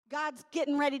God's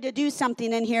getting ready to do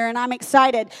something in here, and I'm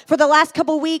excited. For the last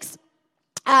couple weeks,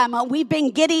 we've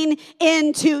been getting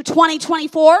into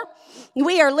 2024.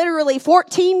 We are literally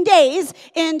 14 days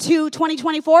into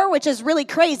 2024, which is really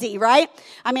crazy, right?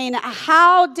 I mean,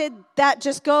 how did that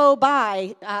just go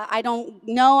by? I don't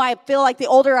know. I feel like the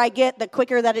older I get, the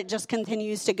quicker that it just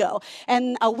continues to go.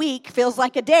 And a week feels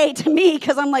like a day to me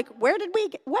because I'm like, what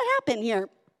happened here?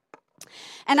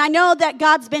 And I know that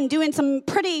God's been doing some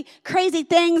pretty crazy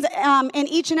things in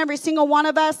each and every single one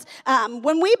of us.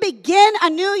 When we begin a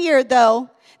new year, though,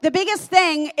 the biggest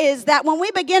thing is that when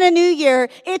we begin a new year,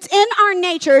 it's in our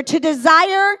nature to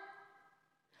desire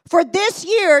for this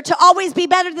year to always be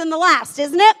better than the last,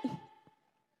 isn't it?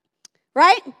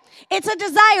 Right? It's a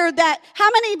desire that, how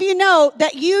many of you know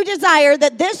that you desire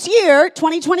that this year,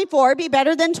 2024, be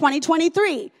better than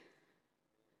 2023?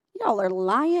 Y'all are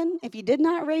lying if you did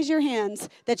not raise your hands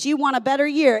that you want a better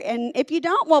year. And if you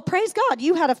don't, well, praise God.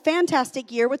 You had a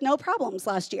fantastic year with no problems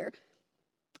last year.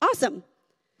 Awesome.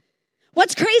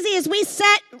 What's crazy is we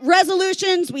set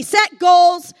resolutions, we set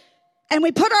goals, and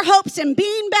we put our hopes in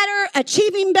being better,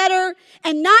 achieving better,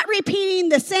 and not repeating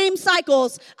the same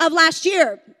cycles of last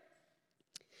year.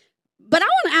 But I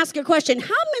want to ask a question.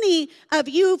 How many of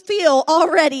you feel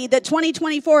already that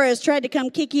 2024 has tried to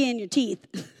come kick you in your teeth?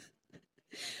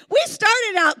 We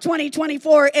started out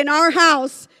 2024 in our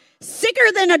house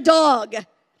sicker than a dog.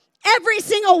 Every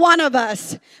single one of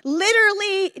us,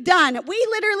 literally done. We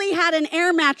literally had an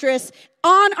air mattress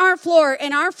on our floor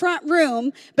in our front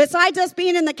room, besides us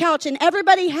being in the couch, and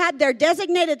everybody had their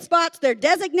designated spots, their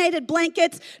designated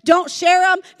blankets. Don't share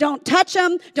them, don't touch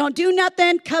them, don't do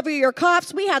nothing, cover your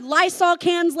coughs. We had Lysol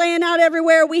cans laying out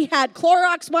everywhere. We had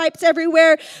Clorox wipes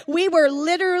everywhere. We were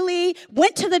literally,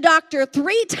 went to the doctor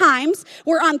 3 times.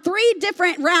 We're on 3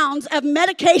 different rounds of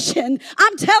medication.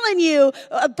 I'm telling you,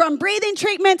 from breathing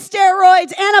treatment,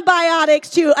 steroids, antibiotics,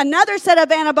 to another set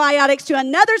of antibiotics, to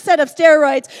another set of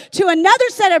steroids, to another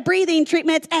set of breathing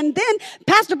treatments, and then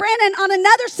Pastor Brandon on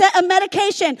another set of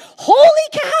medication. Holy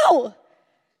cow!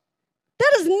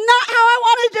 That is not how I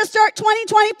wanted to start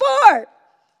 2024.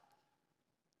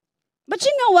 But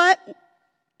you know what?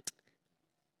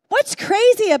 What's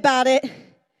crazy about it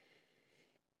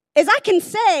is I can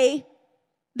say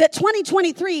that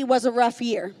 2023 was a rough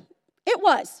year. It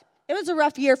was. It was a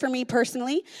rough year for me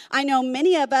personally. I know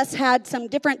many of us had some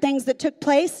different things that took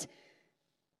place.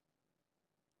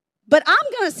 But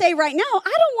I'm going to say right now,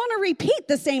 I don't want to repeat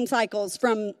the same cycles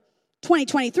from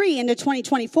 2023 into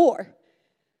 2024.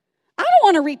 I don't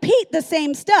want to repeat the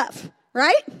same stuff,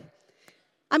 right?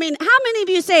 I mean, how many of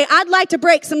you say, I'd like to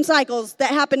break some cycles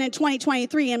that happened in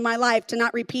 2023 in my life to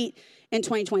not repeat in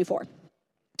 2024,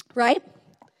 right?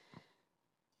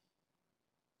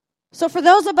 So for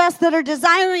those of us that are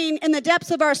desiring in the depths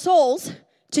of our souls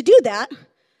to do that,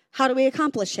 how do we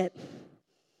accomplish it?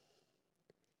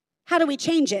 How do we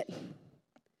change it?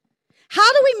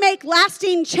 How do we make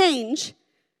lasting change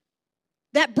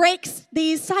that breaks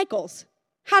these cycles?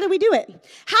 How do we do it?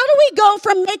 How do we go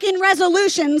from making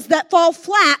resolutions that fall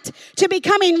flat to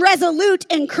becoming resolute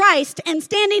in Christ and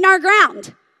standing our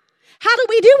ground? How do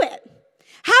we do it?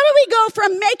 How do we go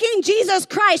from making Jesus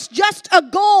Christ just a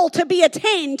goal to be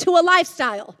attained to a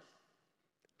lifestyle?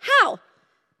 How?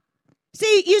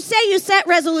 See, you say you set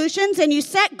resolutions and you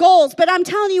set goals, but I'm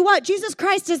telling you what, Jesus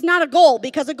Christ is not a goal,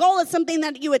 because a goal is something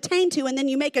that you attain to and then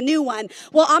you make a new one.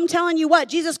 Well, I'm telling you what,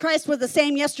 Jesus Christ was the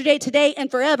same yesterday, today,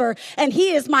 and forever, and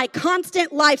he is my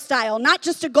constant lifestyle, not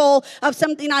just a goal of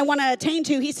something I want to attain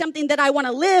to. He's something that I want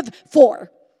to live for,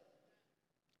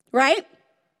 right?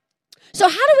 So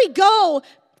how do we go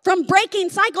from breaking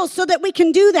cycles so that we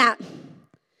can do that?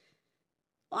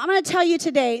 Well, I'm going to tell you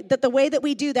today that the way that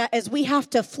we do that is we have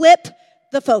to flip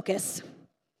the focus.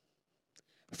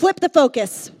 Flip the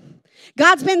focus.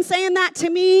 God's been saying that to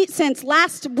me since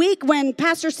last week when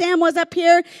Pastor Sam was up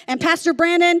here and Pastor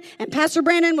Brandon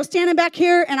was standing back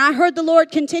here, and I heard the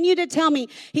Lord continue to tell me.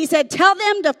 He said, tell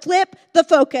them to flip the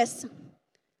focus.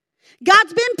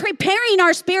 God's been preparing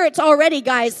our spirits already,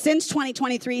 guys, since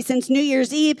 2023, since New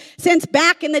Year's Eve, since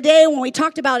back in the day when we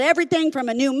talked about everything from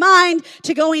a new mind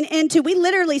to going into, we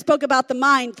literally spoke about the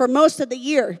mind for most of the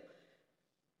year.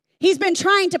 He's been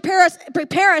trying to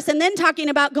prepare us and then talking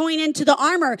about going into the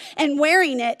armor and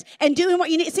wearing it and doing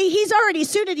what you need. See, he's already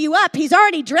suited you up. He's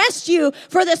already dressed you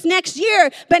for this next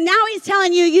year, but now he's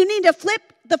telling you, you need to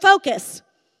flip the focus.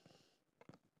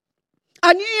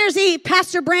 On New Year's Eve,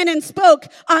 Pastor Brandon spoke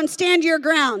on Stand Your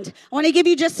Ground. I want to give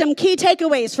you just some key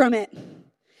takeaways from it.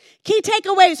 Key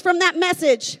takeaways from that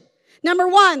message. Number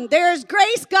 1, there is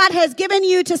grace God has given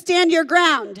you to stand your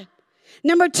ground.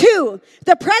 Number 2,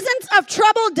 the presence of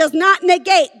trouble does not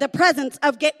negate the presence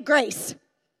of grace.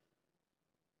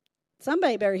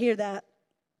 Somebody better hear that.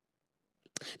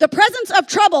 The presence of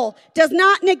trouble does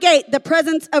not negate the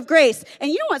presence of grace.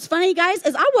 And you know what's funny, guys,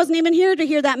 is I wasn't even here to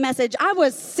hear that message. I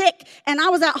was sick, and I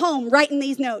was at home writing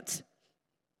these notes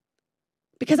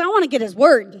because I want to get his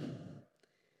word.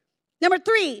 Number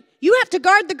 3, you have to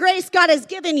guard the grace God has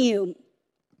given you.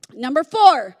 Number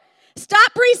 4,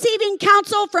 stop receiving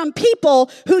counsel from people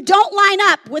who don't line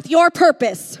up with your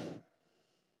purpose.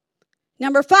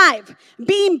 Number 5,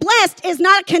 being blessed is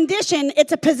not a condition,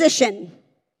 it's a position.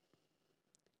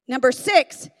 Number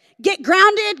 6, get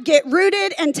grounded, get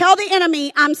rooted, and tell the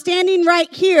enemy, I'm standing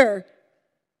right here.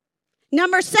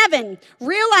 Number 7,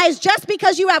 realize just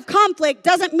because you have conflict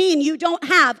doesn't mean you don't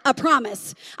have a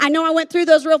promise. I know I went through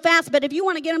those real fast, but if you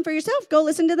want to get them for yourself, go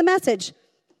listen to the message.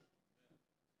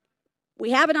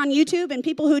 We have it on YouTube and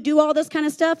people who do all this kind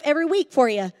of stuff every week for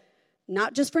you.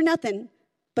 Not just for nothing,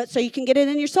 but so you can get it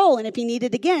in your soul. And if you need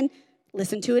it again,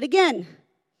 listen to it again.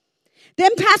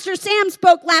 Then Pastor Sam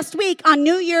spoke last week on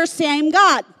New Year's Same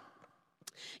God.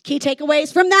 Key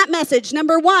takeaways from that message.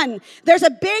 Number 1, there's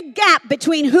a big gap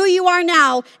between who you are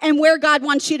now and where God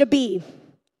wants you to be.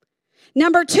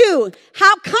 Number 2,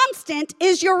 how constant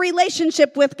is your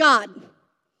relationship with God?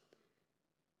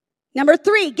 Number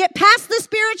 3, get past the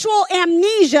spiritual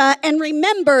amnesia and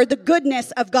remember the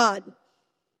goodness of God.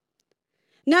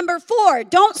 Number 4,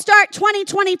 don't start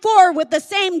 2024 with the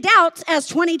same doubts as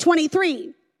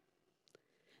 2023.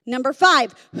 Number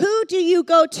 5, who do you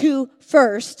go to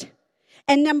first?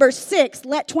 And number 6,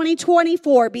 let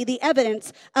 2024 be the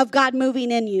evidence of God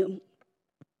moving in you.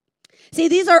 See,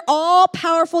 these are all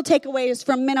powerful takeaways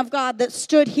from men of God that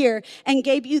stood here and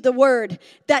gave you the word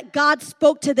that God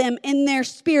spoke to them in their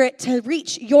spirit to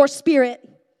reach your spirit.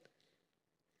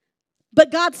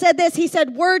 But God said this, he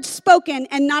said, words spoken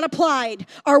and not applied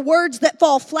are words that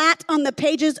fall flat on the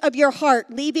pages of your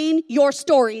heart, leaving your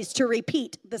stories to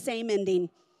repeat the same ending.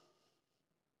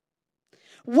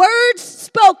 Words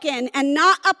spoken and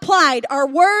not applied are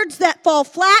words that fall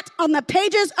flat on the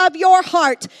pages of your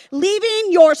heart,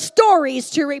 leaving your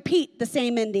stories to repeat the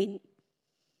same ending.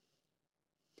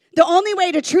 The only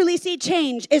way to truly see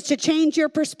change is to change your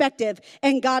perspective,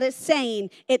 and God is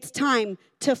saying it's time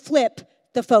to flip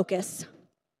the focus.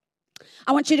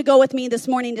 I want you to go with me this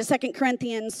morning to 2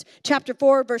 Corinthians chapter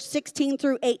 4, verse 16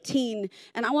 through 18,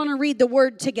 and I want to read the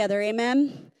word together,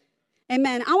 amen?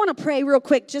 Amen. I want to pray real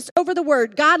quick just over the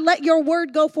word. God, let your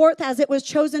word go forth as it was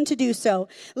chosen to do so.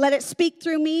 Let it speak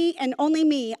through me and only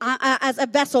me as a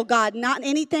vessel, God, not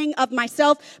anything of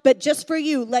myself, but just for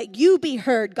you. Let you be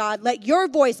heard, God. Let your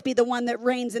voice be the one that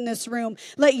reigns in this room.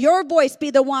 Let your voice be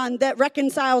the one that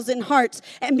reconciles in hearts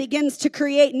and begins to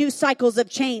create new cycles of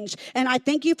change. And I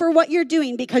thank you for what you're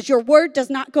doing because your word does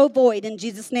not go void. In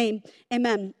Jesus' name,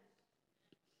 amen.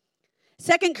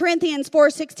 2 Corinthians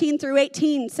 4, 16 through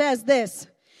 18 says this,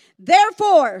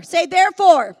 therefore, say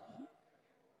therefore.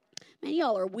 Man,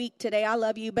 y'all are weak today. I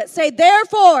love you, but say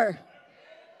therefore.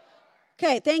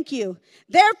 Okay, thank you.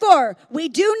 Therefore, we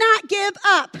do not give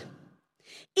up.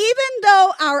 Even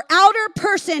though our outer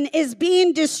person is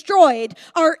being destroyed,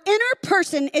 our inner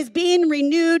person is being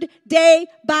renewed day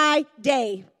by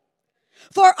day.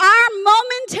 For our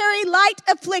momentary light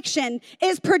affliction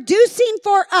is producing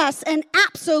for us an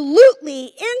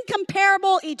absolutely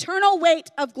incomparable eternal weight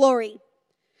of glory.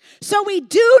 So we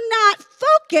do not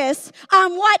focus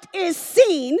on what is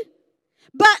seen,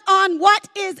 but on what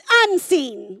is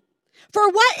unseen. For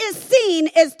what is seen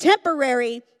is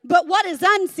temporary, but what is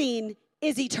unseen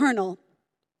is eternal.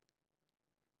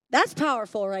 That's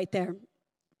powerful right there.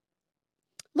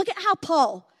 Look at how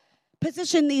Paul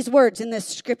positioned these words in this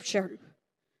scripture.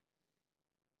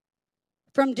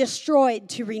 From destroyed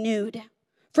to renewed,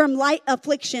 from light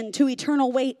affliction to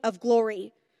eternal weight of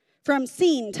glory, from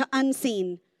seen to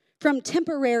unseen, from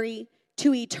temporary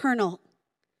to eternal.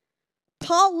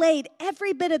 Paul laid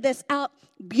every bit of this out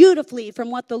beautifully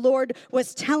from what the Lord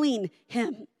was telling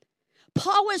him.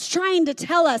 Paul was trying to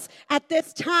tell us at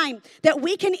this time that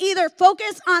we can either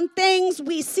focus on things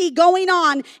we see going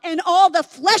on in all the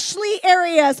fleshly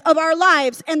areas of our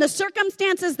lives and the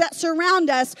circumstances that surround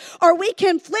us, or we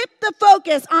can flip the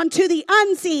focus onto the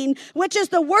unseen, which is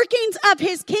the workings of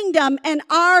his kingdom and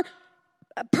our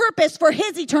purpose for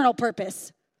his eternal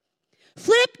purpose.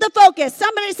 Flip the focus.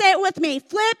 Somebody say it with me.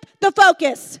 Flip the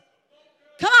focus.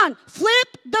 Come on, flip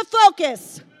the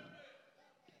focus.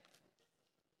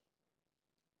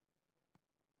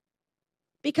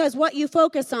 Because what you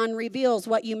focus on reveals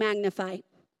what you magnify.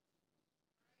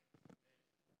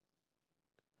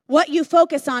 What you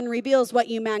focus on reveals what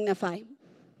you magnify.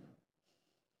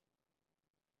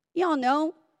 Y'all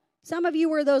know, some of you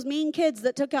were those mean kids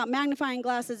that took out magnifying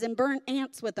glasses and burnt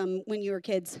ants with them when you were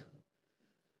kids.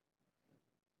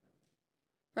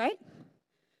 Right?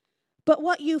 But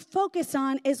what you focus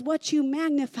on is what you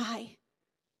magnify.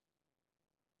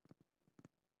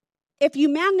 If you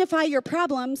magnify your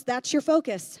problems, that's your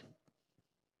focus.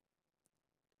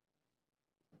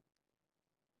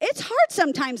 It's hard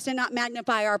sometimes to not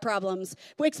magnify our problems,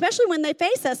 especially when they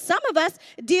face us. Some of us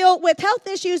deal with health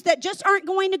issues that just aren't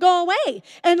going to go away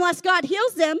unless God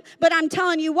heals them. But I'm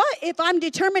telling you what, if I'm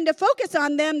determined to focus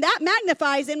on them, that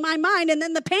magnifies in my mind, and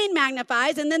then the pain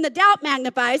magnifies, and then the doubt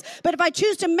magnifies. But if I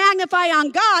choose to magnify on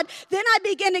God, then I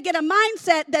begin to get a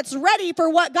mindset that's ready for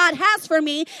what God has for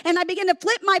me, and I begin to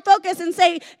flip my focus and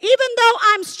say, even though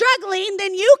I'm struggling,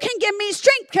 then you can give me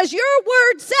strength, because your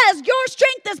word says your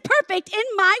strength is perfect in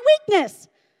my weakness.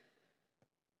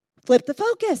 Flip the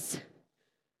focus.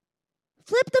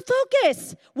 Flip the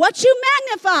focus. What you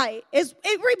magnify it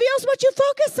reveals what you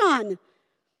focus on.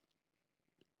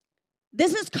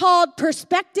 This is called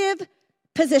perspective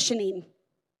positioning.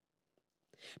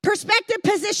 Perspective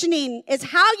positioning is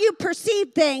how you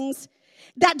perceive things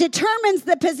that determines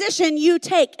the position you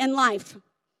take in life.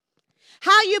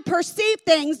 How you perceive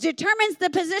things determines the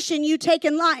position you take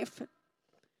in life.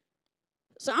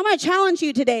 So I'm going to challenge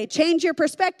you today. Change your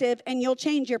perspective and you'll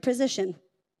change your position.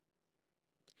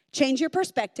 Change your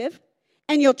perspective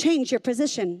and you'll change your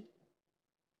position.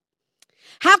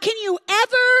 How can you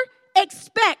ever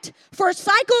expect for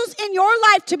cycles in your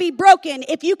life to be broken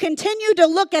if you continue to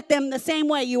look at them the same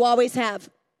way you always have?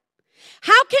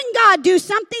 How can God do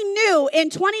something new in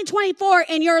 2024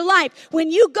 in your life when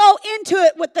you go into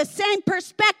it with the same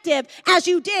perspective as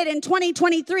you did in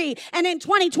 2023 and in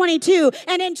 2022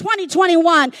 and in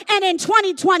 2021 and in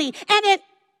 2020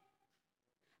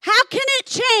 how can it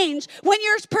change when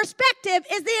your perspective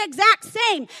is the exact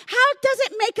same? How does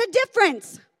it make a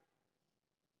difference?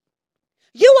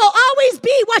 You will always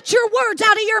be what your words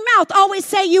out of your mouth always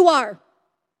say you are.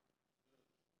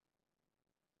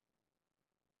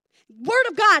 Word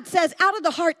of God says, out of the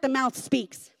heart, the mouth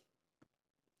speaks.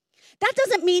 That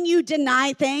doesn't mean you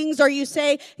deny things or you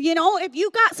say, if you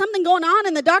got something going on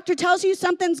and the doctor tells you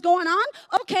something's going on,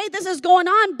 okay, this is going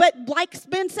on. But like's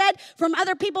been said from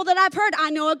other people that I've heard,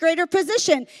 I know a greater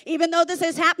physician. Even though this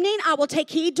is happening, I will take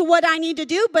heed to what I need to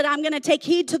do, but I'm going to take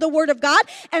heed to the word of God.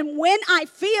 And when I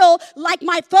feel like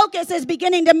my focus is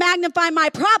beginning to magnify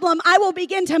my problem, I will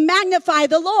begin to magnify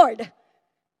the Lord.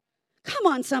 Come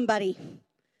on, somebody.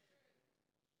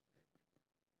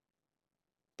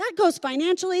 That goes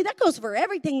financially. That goes for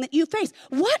everything that you face.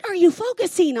 What are you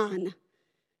focusing on?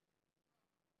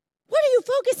 What are you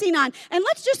focusing on? And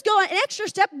let's just go an extra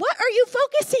step. What are you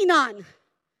focusing on? Are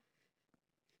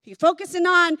you focusing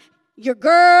on your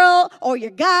girl or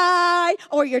your guy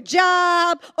or your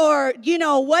job or,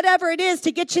 whatever it is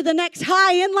to get you the next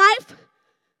high in life?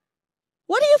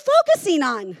 What are you focusing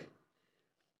on?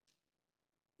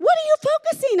 What are you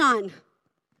focusing on?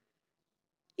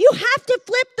 You have to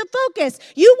flip the focus.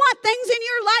 You want things in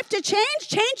your life to change?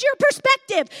 Change your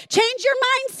perspective. Change your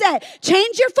mindset.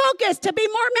 Change your focus to be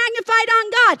more magnified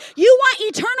on God. You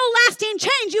want eternal lasting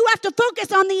change. You have to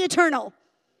focus on the eternal.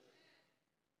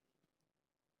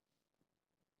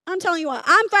 I'm telling you what,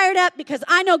 I'm fired up because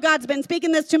I know God's been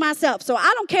speaking this to myself. So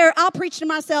I don't care. I'll preach to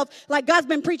myself like God's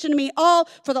been preaching to me all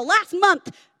for the last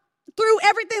month. Through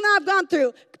everything that I've gone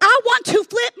through, I want to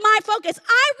flip my focus.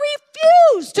 I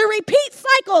refuse to repeat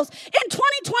cycles in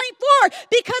 2024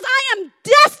 because I am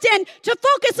destined to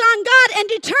focus on God and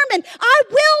determined I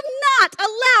will not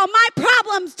allow my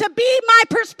problems to be my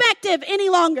perspective any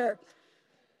longer.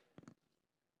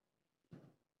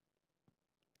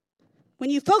 When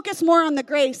you focus more on the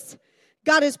grace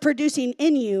God is producing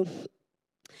in you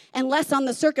and less on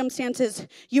the circumstances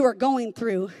you are going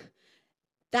through,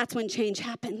 that's when change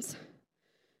happens.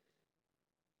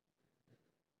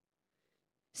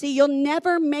 See, you'll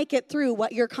never make it through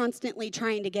what you're constantly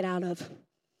trying to get out of.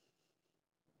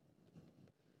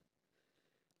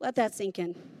 Let that sink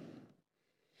in.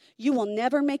 You will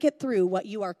never make it through what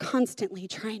you are constantly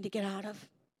trying to get out of.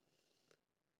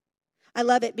 I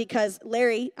love it because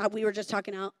Larry, we were just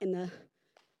talking out in the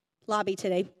lobby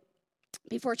today.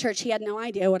 Before church, he had no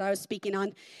idea what I was speaking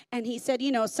on. And he said,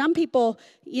 some people,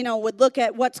 would look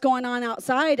at what's going on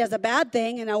outside as a bad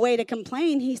thing and a way to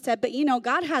complain. He said, but,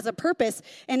 God has a purpose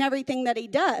in everything that he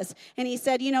does. And he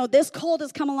said, this cold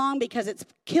has come along because it's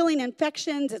killing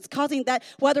infections. It's causing that,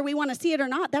 whether we want to see it or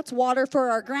not, that's water for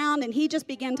our ground. And he just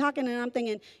began talking, and I'm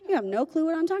thinking, you have no clue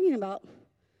what I'm talking about.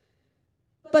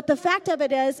 But the fact of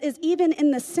it is even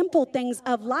in the simple things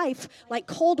of life, like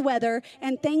cold weather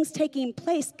and things taking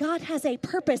place, God has a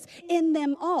purpose in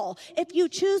them all. If you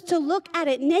choose to look at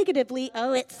it negatively,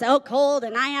 oh, it's so cold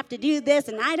and I have to do this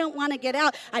and I don't want to get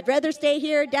out, I'd rather stay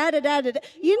here, da-da-da-da-da.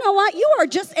 You know what? You are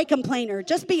just a complainer.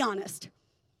 Just be honest.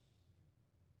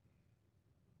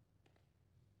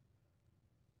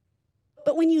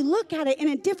 But when you look at it in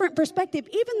a different perspective,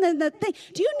 even the thing,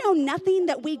 do you know nothing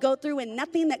that we go through and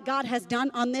nothing that God has done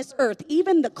on this earth,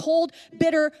 even the cold,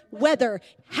 bitter weather,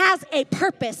 has a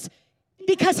purpose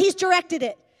because he's directed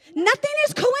it. Nothing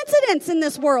is coincidence in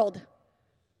this world.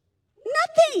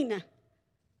 Nothing.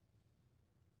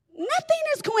 Nothing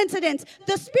is coincidence.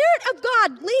 The Spirit of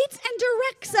God leads and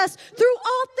directs us through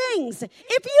all things.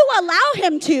 If you allow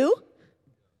him to.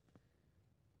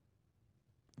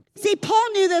 See,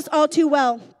 Paul knew this all too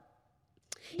well.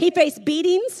 He faced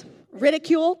beatings,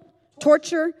 ridicule,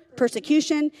 torture,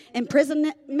 persecution,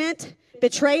 imprisonment,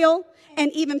 betrayal,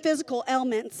 and even physical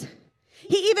ailments.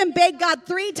 He even begged God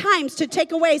 3 times to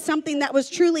take away something that was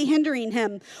truly hindering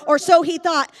him, or so he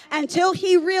thought, until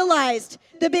he realized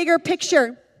the bigger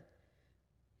picture.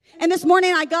 And this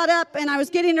morning I got up and I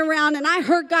was getting around and I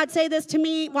heard God say this to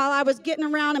me while I was getting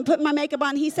around and putting my makeup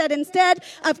on. He said, instead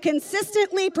of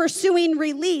consistently pursuing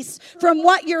release from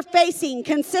what you're facing,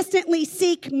 consistently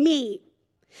seek me.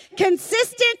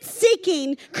 Consistent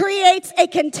seeking creates a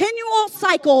continual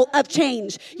cycle of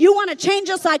change. You want to change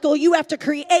a cycle, you have to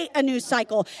create a new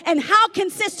cycle. And how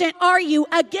consistent are you,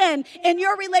 again, in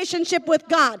your relationship with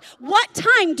God? What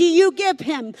time do you give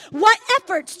him? What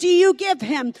efforts do you give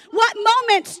him? What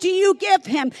moments do you give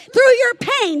him? Through your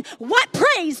pain, what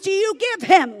praise do you give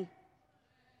him?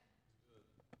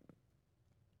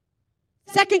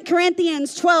 2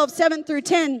 Corinthians 12, 7 through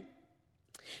 10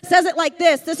 says it like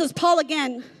this. This is Paul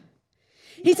again.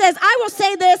 He says, I will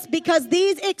say this because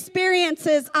these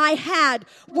experiences I had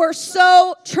were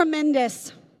so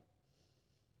tremendous.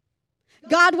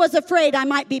 God was afraid I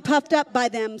might be puffed up by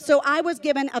them, so I was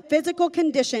given a physical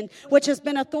condition which has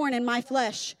been a thorn in my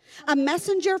flesh, a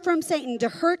messenger from Satan to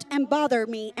hurt and bother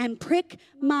me and prick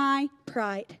my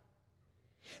pride.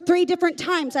 3 different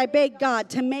times I begged God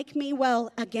to make me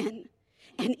well again,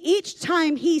 and each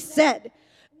time he said,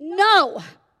 no,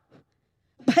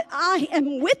 but I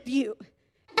am with you.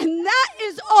 And that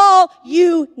is all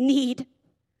you need.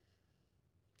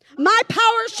 My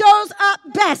power shows up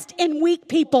best in weak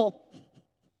people.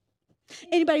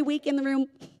 Anybody weak in the room?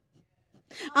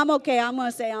 I'm okay. I'm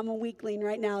going to say I'm a weakling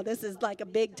right now. This is like a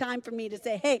big time for me to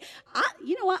say, hey,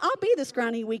 you know what? I'll be the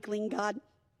scrawny weakling, God.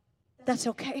 That's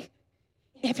okay.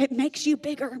 If it makes you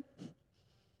bigger,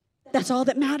 that's all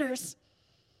that matters.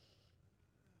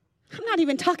 I'm not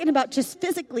even talking about just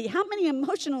physically. How many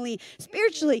emotionally,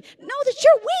 spiritually know that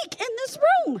you're weak in this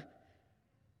room?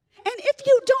 And if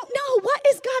you don't know, what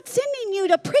is God sending you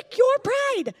to prick your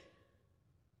pride?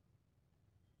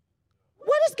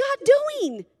 What is God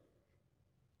doing?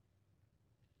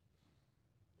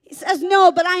 He says,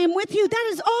 no, but I am with you. That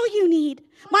is all you need.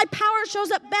 My power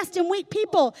shows up best in weak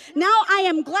people. Now I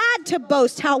am glad to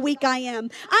boast how weak I am.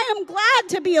 I am glad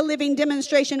to be a living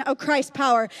demonstration of Christ's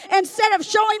power instead of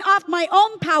showing off my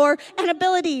own power and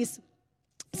abilities.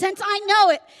 Since I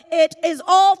know it is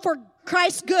all for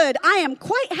Christ's good, I am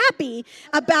quite happy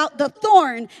about the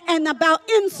thorn and about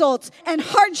insults and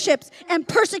hardships and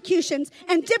persecutions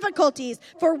and difficulties.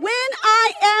 For when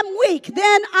I am weak,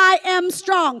 then I am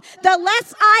strong. The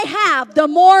less I have, the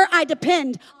more I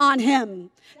depend on him.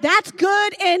 That's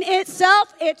good in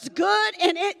itself. It's good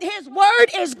in it. His word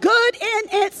is good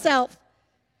in itself.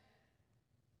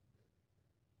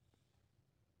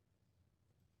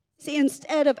 See,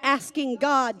 instead of asking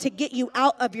God to get you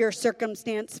out of your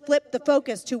circumstance, flip the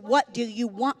focus to what do you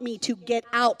want me to get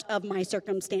out of my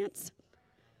circumstance?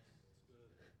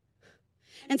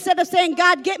 Instead of saying,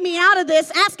 God, get me out of this,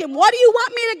 ask him, what do you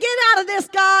want me to get out of this,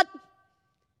 God?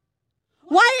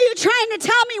 Why are you trying to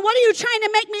tell me? What are you trying to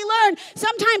make me learn?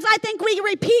 Sometimes I think we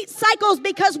repeat cycles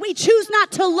because we choose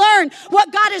not to learn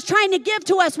what God is trying to give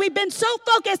to us. We've been so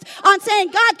focused on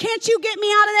saying, God, can't you get me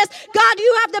out of this? God,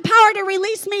 you have the power to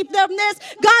release me from this.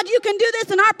 God, you can do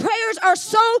this. And our prayers are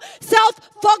so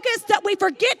self-focused that we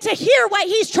forget to hear what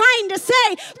he's trying to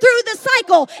say through the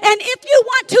cycle. And if you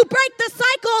want to break the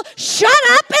cycle,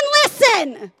 shut up and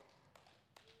listen.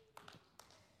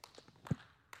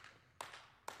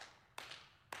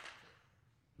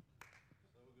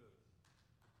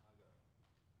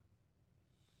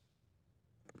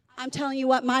 I'm telling you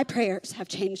what, my prayers have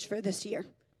changed for this year.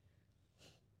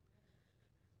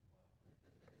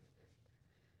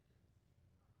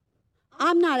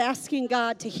 I'm not asking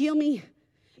God to heal me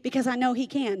because I know he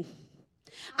can.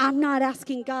 I'm not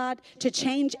asking God to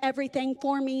change everything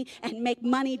for me and make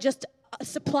money just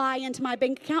supply into my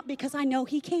bank account because I know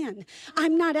he can.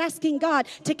 I'm not asking God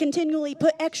to continually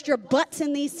put extra butts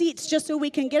in these seats just so we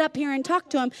can get up here and talk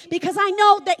to him because I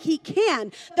know that he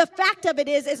can. The fact of it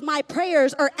is my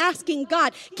prayers are asking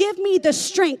God, give me the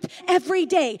strength every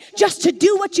day just to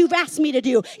do what you've asked me to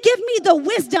do. Give me the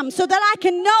wisdom so that I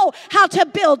can know how to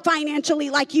build financially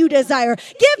like you desire.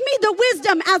 Give me the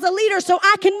wisdom as a leader so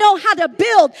I can know how to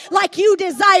build like you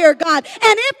desire, God.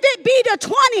 And if it be to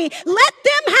 20, let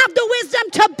them have the wisdom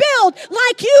to build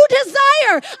like you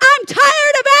desire. I'm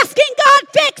tired of asking God,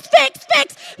 fix,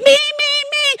 me,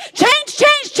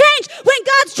 change, when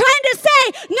God's trying to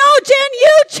say, no, Jen,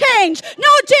 you change. No,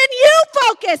 Jen, you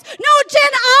focus. No,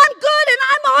 Jen, I'm good and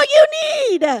I'm all you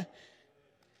need.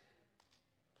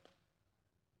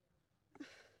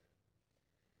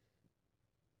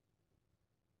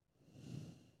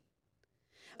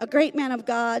 A great man of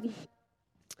God,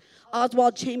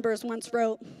 Oswald Chambers, once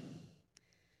wrote,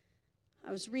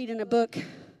 I was reading a book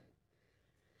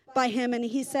by him, and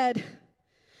he said,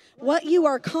 what you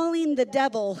are calling the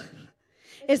devil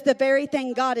is the very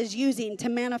thing God is using to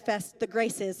manifest the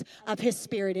graces of his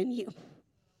Spirit in you.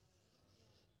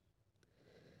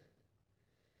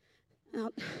 Now,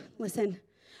 listen,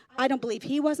 I don't believe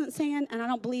he wasn't saying, and I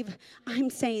don't believe I'm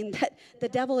saying that the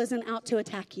devil isn't out to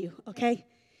attack you, okay?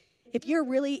 If you're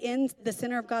really in the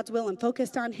center of God's will and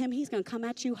focused on him, he's going to come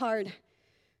at you hard.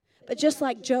 But just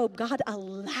like Job, God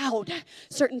allowed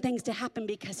certain things to happen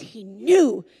because he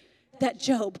knew that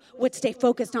Job would stay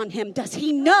focused on him. Does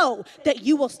he know that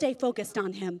you will stay focused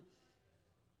on him?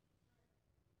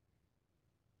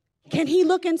 Can he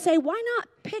look and say, why not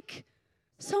pick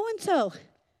so-and-so?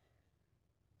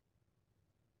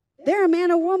 They're a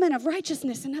man or woman of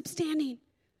righteousness and upstanding.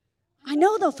 I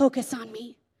know they'll focus on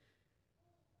me.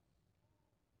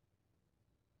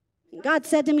 God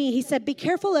said to me, he said, be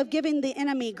careful of giving the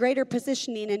enemy greater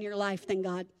positioning in your life than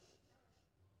God.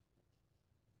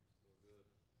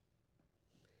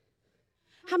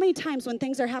 How many times when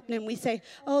things are happening, we say,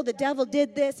 oh, the devil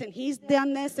did this, and he's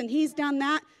done this, and he's done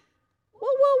that.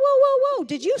 Whoa.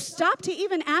 Did you stop to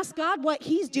even ask God what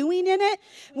he's doing in it?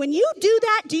 When you do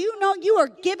that, do you know you are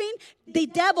giving the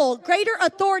devil greater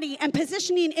authority and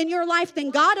positioning in your life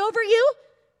than God over you?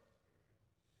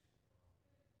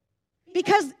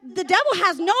 Because the devil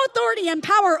has no authority and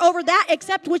power over that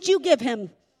except what you give him.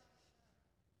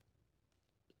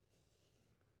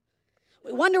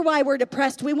 We wonder why we're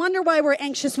depressed. We wonder why we're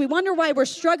anxious. We wonder why we're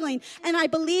struggling. And I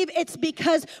believe it's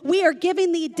because we are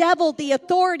giving the devil the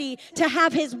authority to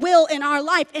have his will in our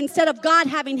life instead of God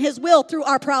having his will through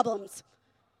our problems.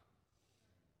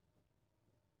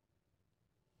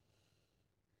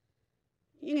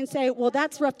 You can say, well,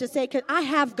 that's rough to say because I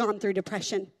have gone through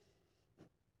depression.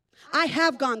 I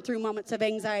have gone through moments of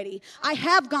anxiety. I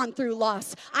have gone through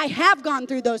loss. I have gone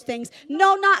through those things.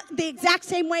 No, not the exact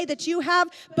same way that you have,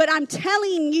 but I'm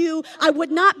telling you, I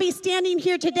would not be standing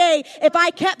here today if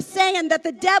I kept saying that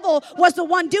the devil was the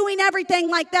one doing everything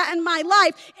like that in my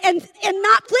life and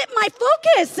not flip my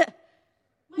focus.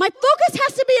 My focus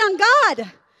has to be on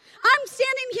God. I'm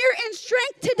standing here in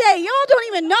strength today. Y'all don't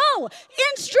even know.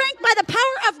 In strength by the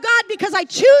power of God because I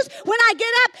choose when I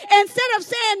get up instead of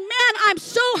saying, man, I'm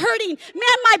so hurting.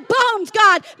 Man, my bones,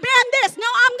 God. Man, this. No,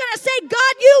 I'm going to say,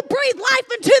 God, you breathe life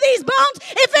into these bones.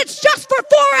 If it's just for 4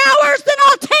 hours, then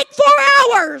I'll take 4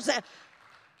 hours. Flip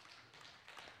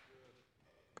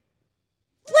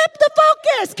the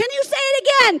focus. Can you say it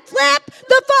again? Flip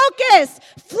the focus.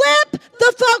 Flip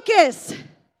the focus.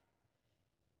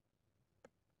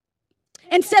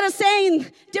 Instead of saying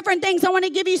different things, I want to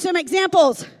give you some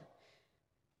examples.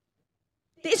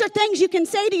 These are things you can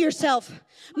say to yourself.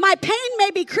 My pain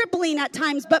may be crippling at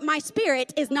times, but my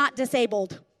spirit is not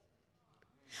disabled.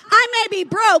 I may be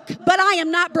broke, but I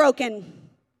am not broken.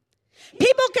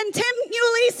 People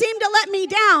continually seem to let me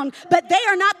down, but they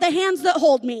are not the hands that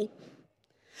hold me.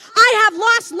 I have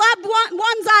lost loved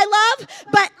ones I love,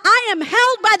 but I am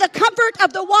held by the comfort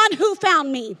of the one who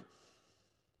found me.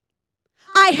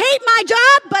 I hate my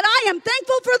job, but I am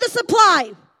thankful for the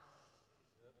supply.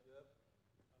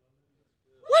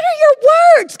 What are your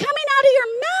words coming out of your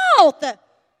mouth?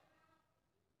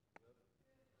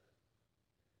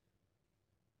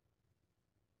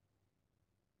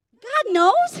 God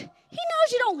knows. He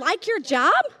knows you don't like your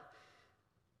job.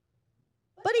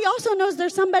 But he also knows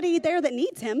there's somebody there that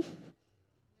needs him.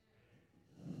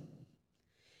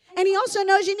 And he also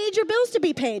knows you need your bills to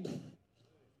be paid.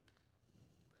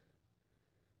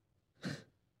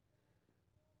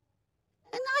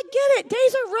 And I get it.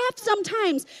 Days are rough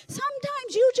sometimes.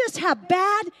 Sometimes you just have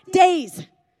bad days.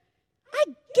 I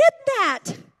get that.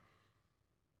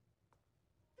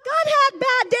 God had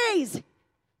bad days,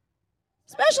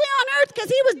 especially on earth, because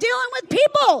he was dealing with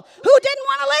people who didn't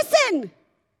want to listen.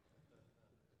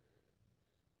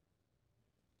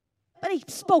 But he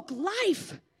spoke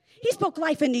life. He spoke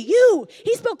life into you.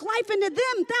 He spoke life into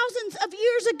them thousands of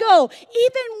years ago.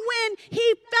 Even when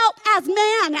he felt as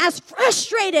man, as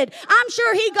frustrated, I'm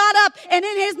sure he got up and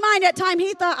in his mind at time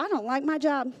he thought, I don't like my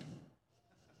job.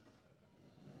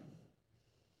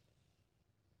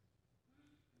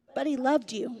 But he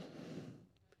loved you.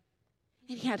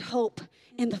 And he had hope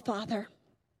in the Father.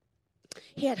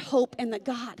 He had hope in the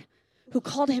God who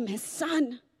called him his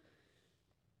son.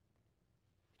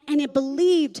 And he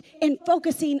believed in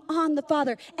focusing on the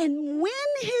Father. And when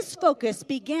his focus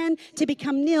began to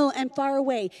become nil and far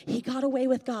away, he got away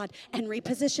with God and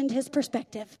repositioned his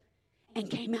perspective and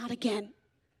came out again.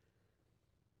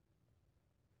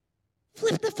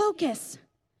 Flip the focus.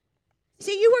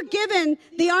 See, you were given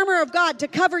the armor of God to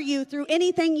cover you through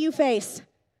anything you face.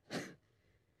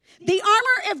 The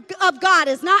armor of God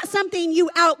is not something you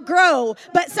outgrow,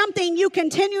 but something you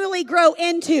continually grow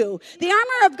into. The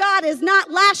armor of God is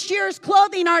not last year's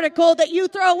clothing article that you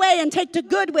throw away and take to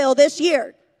Goodwill this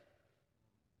year.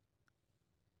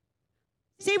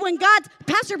 See, when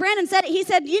Pastor Brandon said it, he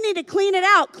said, you need to clean it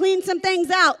out, clean some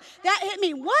things out. That hit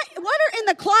me. What are in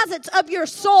the closets of your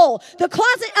soul, the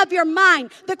closet of your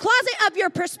mind, the closet of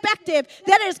your perspective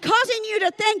that is causing you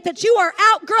to think that you are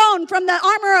outgrown from the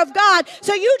armor of God,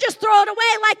 so you just throw it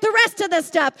away like the rest of the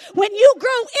stuff? When you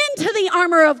grow into the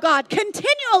armor of God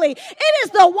continually, it is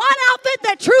the one outfit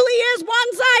that truly is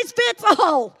one size fits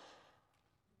all.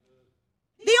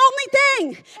 The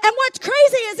only thing. And what's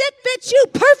crazy is it fits you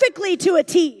perfectly to a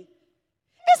T.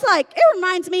 It's like, it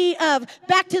reminds me of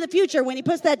Back to the Future when he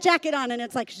puts that jacket on and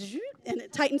it's like, and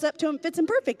it tightens up to him, fits him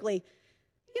perfectly.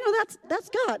 You know, that's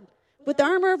God with the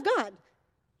armor of God.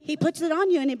 He puts it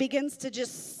on you and he begins to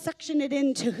just suction it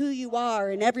into who you are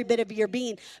and every bit of your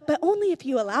being, but only if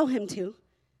you allow him to.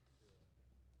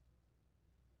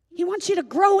 He wants you to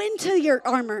grow into your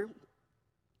armor.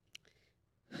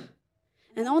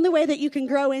 And the only way that you can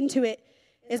grow into it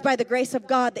is by the grace of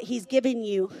God that he's given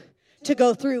you to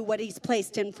go through what he's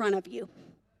placed in front of you.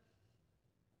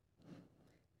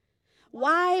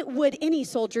 Why would any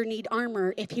soldier need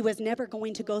armor if he was never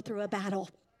going to go through a battle?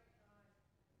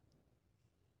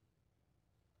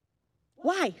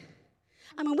 Why?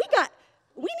 I mean,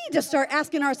 we need to start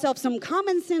asking ourselves some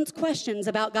common sense questions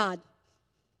about God.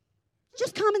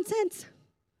 Just common sense.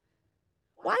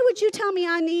 Why would you tell me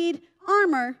I need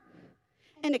armor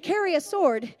and to carry a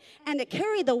sword, and to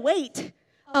carry the weight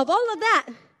of all of that,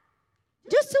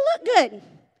 just to look good?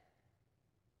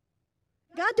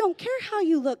 God don't care how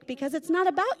you look, because it's not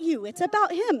about you, it's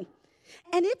about him.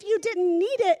 And if you didn't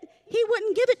need it, he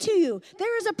wouldn't give it to you.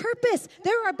 There is a purpose.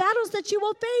 There are battles that you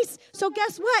will face. So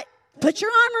guess what? Put your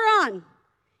armor on.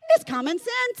 It's common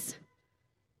sense.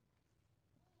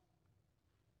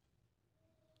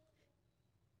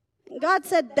 God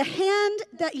said, the hand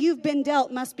that you've been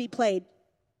dealt must be played.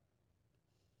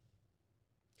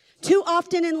 Too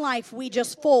often in life, we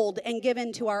just fold and give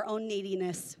in to our own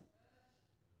neediness.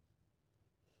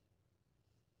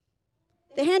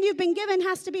 The hand you've been given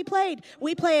has to be played.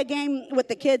 We play a game with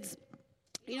the kids.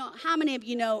 You know, how many of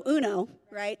you know Uno,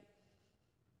 right?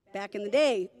 Back in the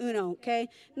day, Uno, okay?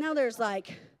 Now there's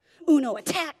like Uno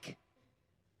Attack,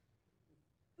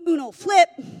 Uno Flip.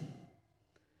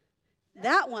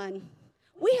 That one,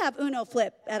 we have Uno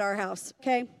Flip at our house,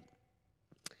 okay?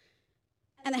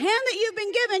 And the hand that you've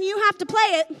been given, you have to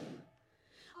play it.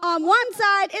 On one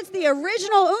side, it's the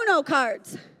original Uno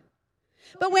cards.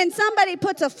 But when somebody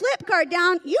puts a flip card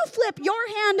down, you flip your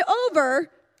hand over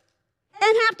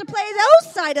and have to play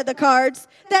those side of the cards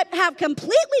that have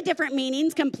completely different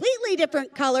meanings, completely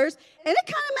different colors, and it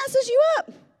kind of messes you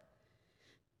up.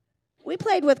 We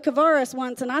played with Kavaris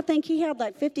once, and I think he had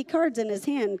like 50 cards in his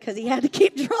hand because he had to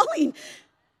keep drawing.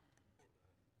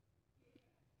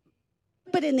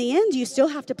 But in the end, you still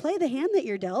have to play the hand that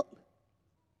you're dealt.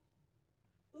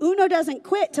 Uno doesn't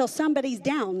quit till somebody's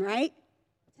down, right?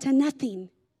 To nothing,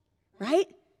 right?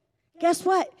 Guess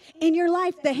what? In your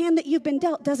life, the hand that you've been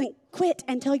dealt doesn't quit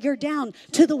until you're down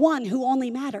to the one who only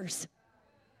matters.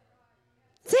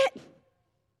 That's it.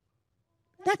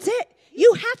 That's it.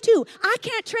 You have to. I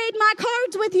can't trade my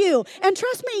cards with you. And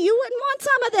trust me, you wouldn't want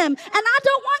some of them. And I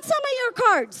don't want some of your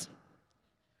cards.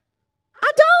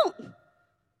 I don't.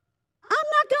 I'm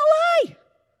not going to lie.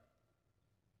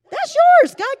 That's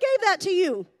yours. God gave that to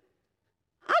you.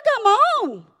 I got my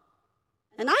own.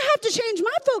 And I have to change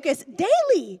my focus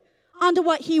daily onto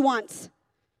what he wants.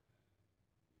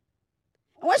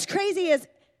 And what's crazy is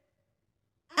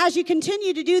as you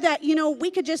continue to do that,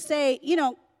 we could just say,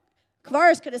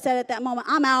 Kavaris could have said at that moment,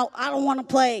 I'm out. I don't want to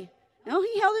play. No,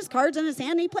 he held his cards in his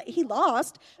hand. He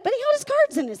lost, but he held his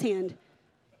cards in his hand.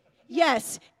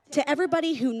 Yes, to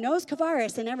everybody who knows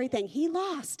Kavaris and everything, he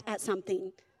lost at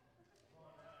something.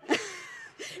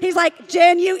 He's like,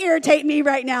 Jen, you irritate me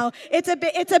right now. It's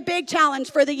a big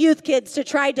challenge for the youth kids to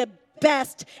try to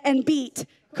best and beat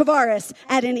Kavaris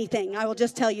at anything. I will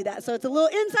just tell you that. So it's a little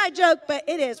inside joke, but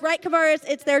it is. Right, Kavaris?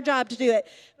 It's their job to do it.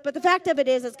 But the fact of it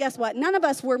is guess what? None of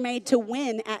us were made to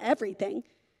win at everything.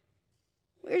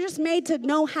 We're just made to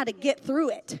know how to get through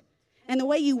it. And the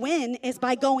way you win is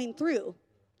by going through.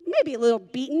 Maybe a little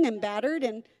beaten and battered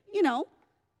and,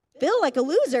 feel like a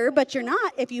loser, but you're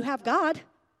not if you have God.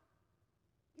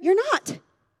 You're not.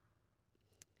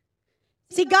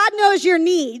 See, God knows your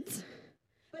needs,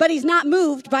 but he's not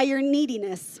moved by your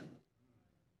neediness.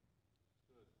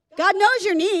 God knows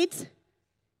your needs,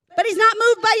 but he's not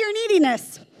moved by your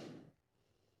neediness.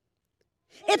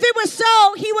 If it was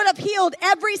so, he would have healed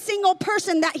every single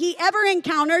person that he ever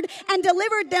encountered and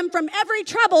delivered them from every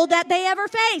trouble that they ever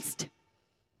faced.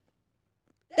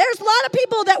 There's a lot of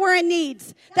people that were in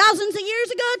needs thousands of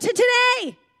years ago to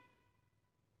today.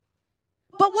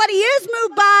 But what he is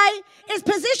moved by is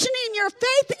positioning your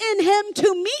faith in him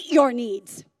to meet your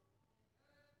needs.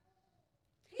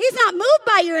 He's not moved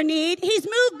by your need. He's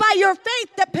moved by your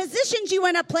faith that positions you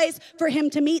in a place for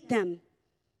him to meet them.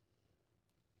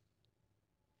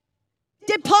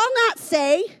 Did Paul not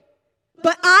say,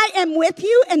 but I am with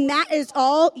you and that is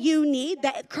all you need?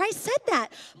 That Christ said that.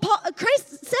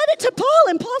 Christ said it to Paul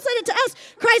and Paul said it to us.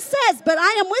 Christ says, but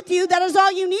I am with you, that is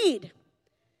all you need.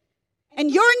 And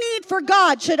your need for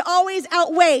God should always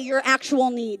outweigh your actual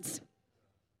needs.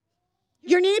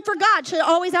 Your need for God should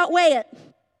always outweigh it.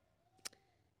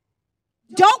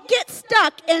 Don't get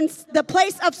stuck in the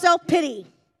place of self-pity,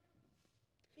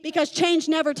 because change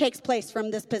never takes place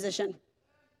from this position.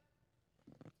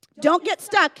 Don't get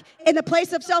stuck in the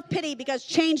place of self-pity, because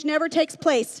change never takes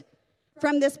place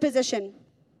from this position.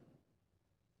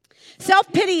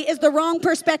 Self-pity is the wrong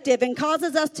perspective and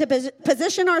causes us to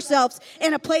position ourselves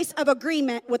in a place of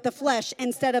agreement with the flesh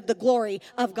instead of the glory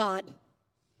of God.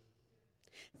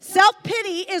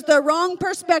 Self-pity is the wrong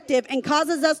perspective and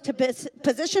causes us to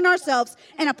position ourselves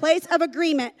in a place of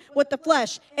agreement with the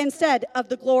flesh instead of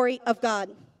the glory of God.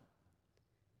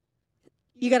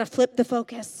 You got to flip the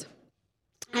focus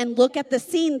and look at the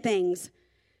seen things.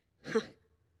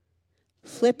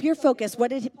 Flip your focus. What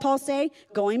did Paul say?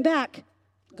 Going back.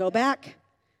 Go back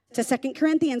to 2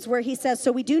 Corinthians where he says,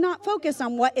 so we do not focus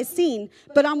on what is seen,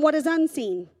 but on what is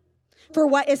unseen. For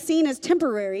what is seen is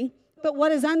temporary, but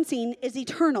what is unseen is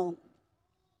eternal.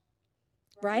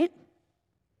 Right?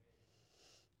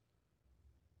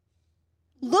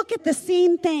 Look at the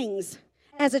seen things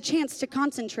as a chance to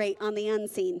concentrate on the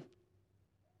unseen.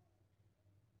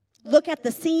 Look at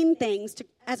the seen things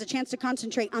as a chance to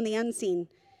concentrate on the unseen.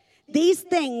 These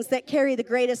things that carry the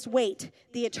greatest weight,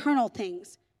 the eternal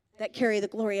things that carry the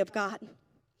glory of God.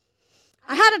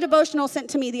 I had a devotional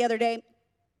sent to me the other day,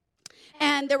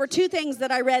 and there were two things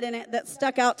that I read in it that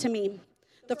stuck out to me.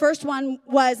 The first one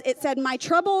was, it said, my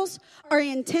troubles are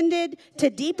intended to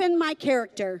deepen my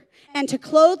character and to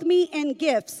clothe me in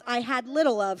gifts I had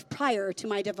little of prior to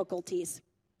my difficulties.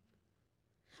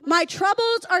 My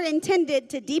troubles are intended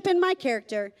to deepen my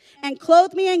character and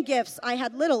clothe me in gifts I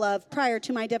had little of prior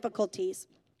to my difficulties.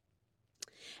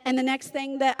 And the next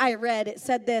thing that I read, it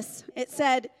said this. It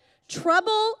said,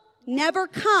 trouble never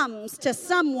comes to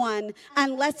someone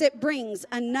unless it brings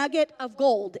a nugget of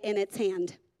gold in its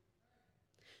hand.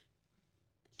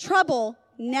 Trouble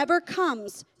never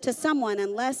comes to someone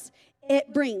unless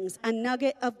it brings a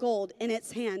nugget of gold in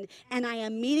its hand. And I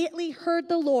immediately heard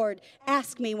the Lord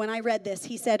ask me when I read this.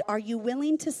 He said, are you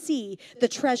willing to see the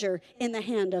treasure in the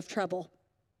hand of trouble?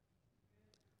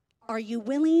 Are you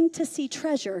willing to see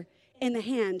treasure in the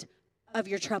hand of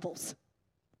your troubles?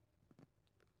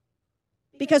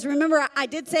 Because remember, I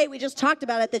did say, we just talked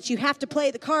about it, that you have to play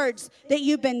the cards that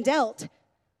you've been dealt.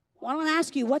 Well, I want to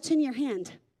ask you, what's in your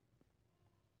hand?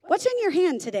 What's in your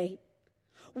hand today?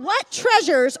 What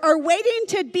treasures are waiting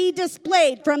to be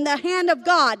displayed from the hand of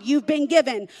God you've been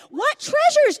given? What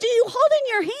treasures do you hold in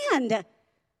your hand?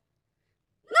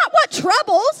 Not what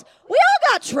troubles. We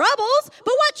all got troubles,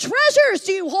 but what treasures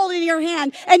do you hold in your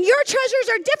hand? And your treasures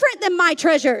are different than my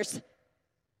treasures.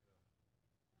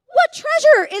 What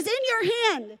treasure is in your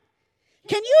hand?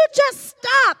 Can you just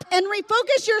stop and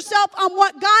refocus yourself on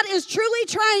what God is truly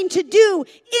trying to do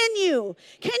in you?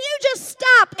 Can you just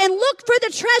stop and look for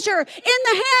the treasure in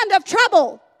the hand of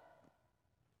trouble?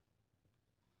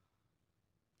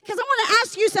 Because I want to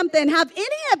ask you something. Have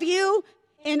any of you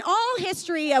In all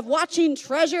history of watching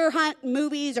treasure hunt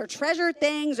movies or treasure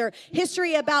things or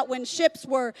history about when ships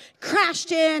were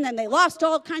crashed in and they lost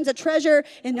all kinds of treasure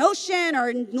in ocean or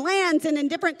in lands and in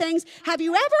different things, have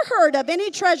you ever heard of any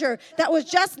treasure that was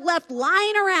just left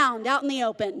lying around out in the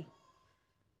open?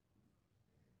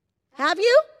 Have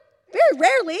you? Very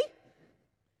rarely.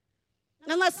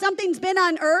 Unless something's been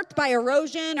unearthed by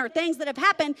erosion or things that have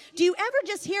happened, do you ever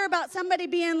just hear about somebody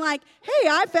being like, hey,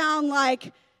 I found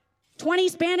like 20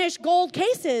 Spanish gold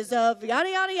cases of yada,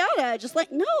 yada, yada. Just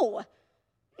like, no.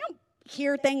 You don't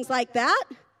hear things like that.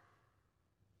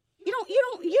 You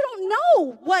don't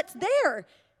know what's there.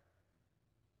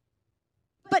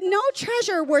 But no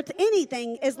treasure worth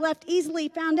anything is left easily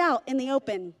found out in the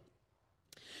open.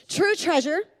 True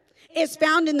treasure is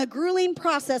found in the grueling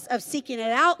process of seeking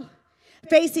it out,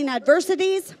 facing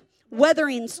adversities,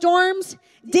 weathering storms,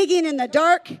 digging in the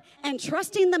dark, and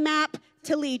trusting the map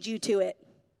to lead you to it.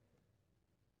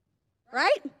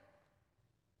 Right?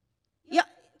 Yeah.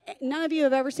 None of you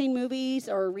have ever seen movies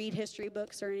or read history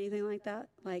books or anything like that?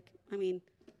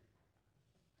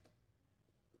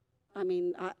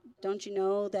 Don't you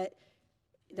know that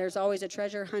there's always a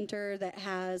treasure hunter that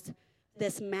has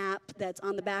this map that's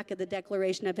on the back of the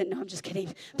Declaration of Independence? No, I'm just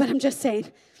kidding. But I'm just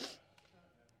saying.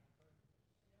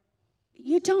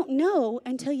 You don't know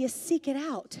until you seek it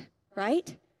out,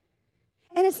 right?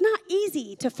 And it's not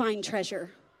easy to find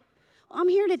treasure. I'm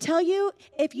here to tell you,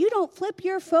 if you don't flip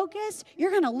your focus,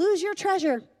 you're going to lose your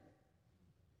treasure.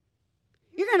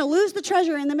 You're going to lose the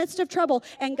treasure in the midst of trouble.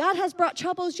 And God has brought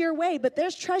troubles your way, but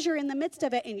there's treasure in the midst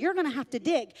of it, and you're going to have to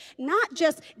dig. Not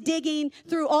just digging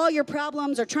through all your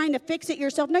problems or trying to fix it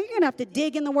yourself. No, you're going to have to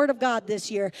dig in the Word of God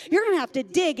this year. You're going to have to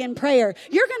dig in prayer.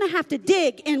 You're going to have to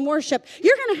dig in worship.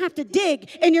 You're going to have to dig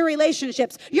in your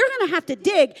relationships. You're going to have to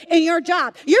dig in your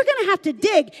job. You're going to have to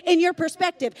dig in your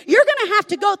perspective. You're going to have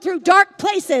to go through dark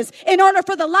places in order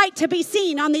for the light to be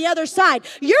seen on the other side.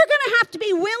 You're going to have to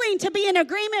be willing to be in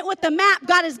agreement with the map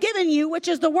God has given you, which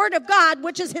is the Word of God,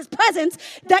 which is His presence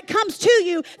that comes to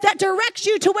you, that directs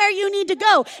you to where you need to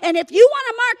go. And if you want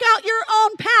to mark out your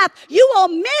own path, you will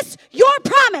miss your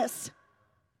promise.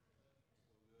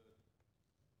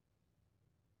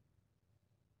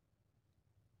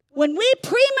 When we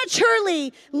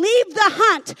prematurely leave the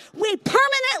hunt, we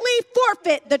permanently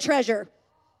forfeit the treasure.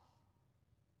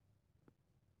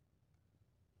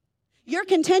 Your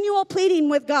continual pleading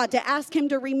with God to ask Him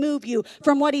to remove you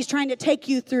from what He's trying to take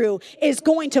you through is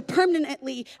going to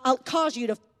permanently cause you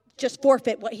to just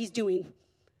forfeit what He's doing.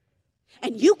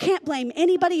 And you can't blame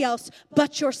anybody else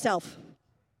but yourself.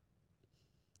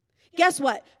 Guess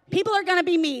what? People are going to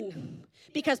be mean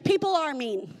because people are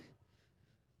mean.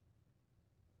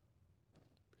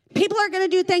 People are going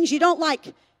to do things you don't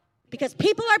like because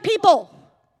people are people.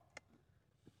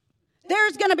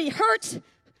 There's going to be hurts.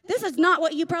 This is not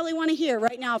what you probably want to hear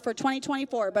right now for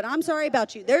 2024, but I'm sorry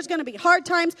about you. There's going to be hard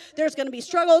times, there's going to be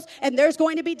struggles, and there's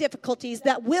going to be difficulties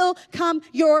that will come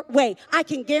your way. I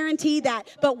can guarantee that.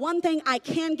 But one thing I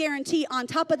can guarantee on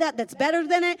top of that that's better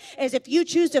than it is if you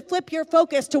choose to flip your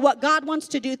focus to what God wants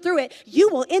to do through it, you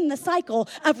will end the cycle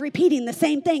of repeating the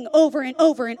same thing over and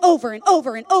over and over and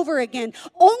over and over again.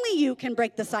 Only you can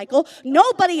break the cycle.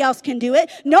 Nobody else can do it.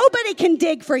 Nobody can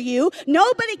dig for you.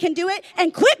 Nobody can do it.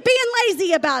 And quit being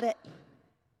lazy about it.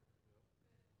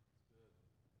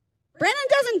 Brandon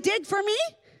doesn't dig for me.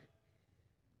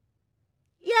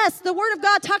 Yes, the Word of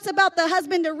God talks about the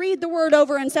husband to read the Word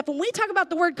over and stuff, and we talk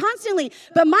about the Word constantly,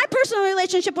 but my personal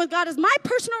relationship with God is my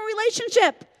personal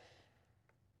relationship.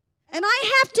 And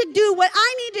I have to do what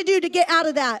I need to do to get out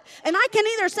of that. And I can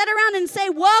either sit around and say,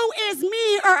 woe is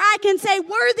me, or I can say,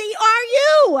 worthy are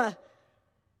you.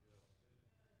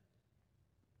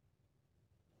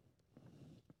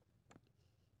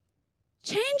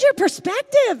 Change your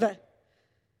perspective.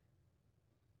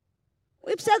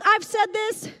 I've said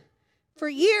this for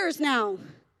years now.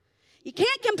 You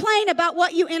can't complain about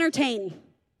what you entertain.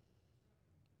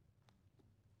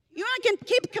 You want to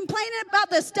keep complaining about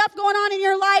the stuff going on in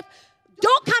your life?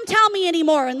 Don't come tell me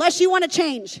anymore unless you want to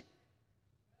change.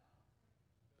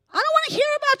 I don't want to hear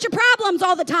about your problems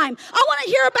all the time. I want to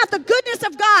hear about the goodness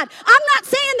of God. I'm not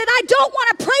saying that I don't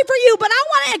want to pray for you, but I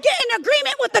want to get in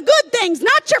agreement with the good things,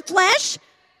 not your flesh.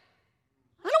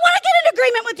 I don't want to get in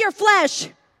agreement with your flesh.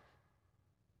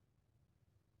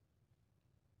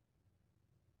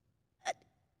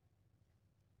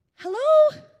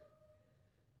 Hello?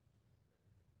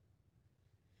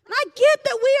 And I get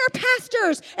that we there are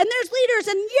pastors and there's leaders.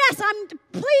 And yes,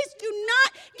 please do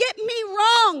not get me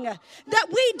wrong that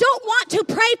we don't want to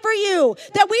pray for you,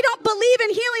 that we don't believe in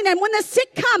healing. And when the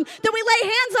sick come, that we lay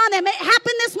hands on them. It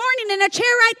happened this morning in a chair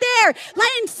right there,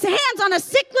 laying hands on a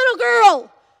sick little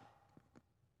girl.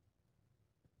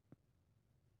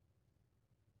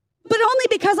 But only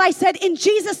because I said, in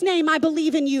Jesus' name, I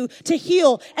believe in you to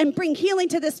heal and bring healing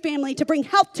to this family, to bring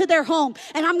health to their home.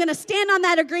 And I'm going to stand on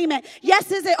that agreement.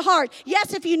 Yes, is it hard?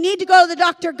 Yes, if you need to go to the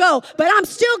doctor, go. But I'm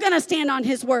still going to stand on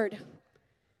his word.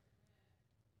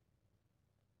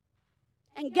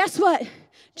 And guess what?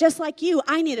 Just like you,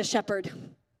 I need a shepherd.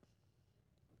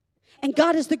 And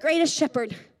God is the greatest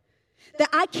shepherd. That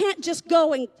I can't just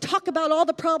go and talk about all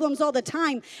the problems all the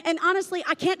time. And honestly,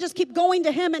 I can't just keep going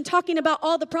to him and talking about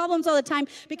all the problems all the time,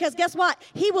 because guess what?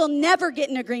 He will never get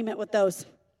in agreement with those.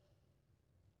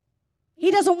 He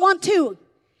doesn't want to.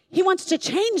 He wants to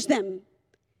change them.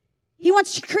 He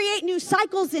wants to create new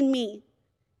cycles in me.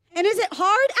 And is it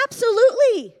hard?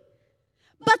 Absolutely.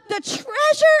 But the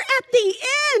treasure at the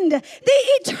end, the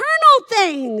eternal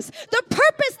things, the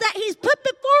purpose that he's put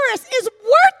before us is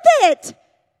worth it.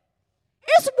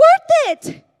 It's worth it.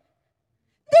 These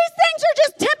things are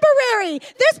just temporary.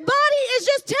 This body is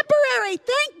just temporary.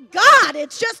 Thank God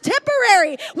it's just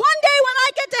temporary. One day when I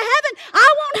get to heaven,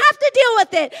 I won't have to deal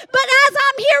with it. But as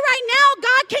I'm here right now,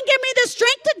 God can give me the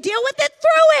strength to deal with it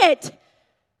through it.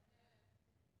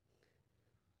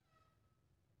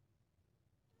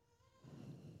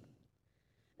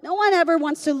 No one ever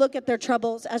wants to look at their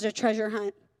troubles as a treasure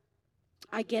hunt.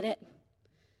 I get it.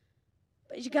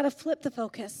 But you got to flip the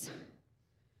focus.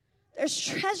 There's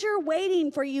treasure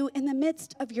waiting for you in the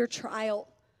midst of your trial.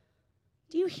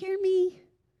 Do you hear me?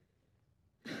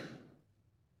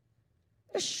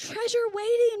 There's treasure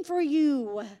waiting for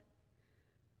you.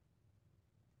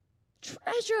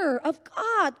 Treasure of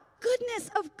God, goodness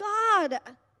of God.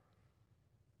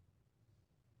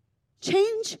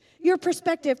 Change your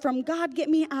perspective from God, get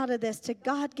me out of this, to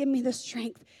God, give me the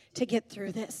strength to get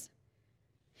through this.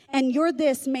 And your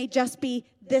this may just be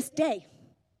this day,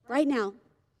 right now.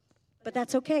 But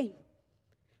that's okay.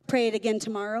 Pray it again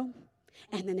tomorrow,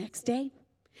 and the next day,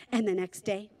 and the next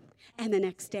day, and the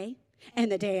next day,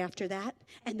 and the day after that,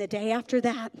 and the day after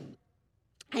that.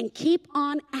 And keep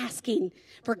on asking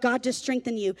for God to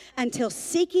strengthen you until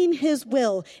seeking his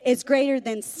will is greater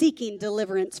than seeking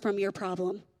deliverance from your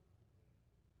problem.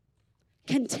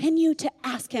 Continue to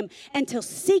ask him until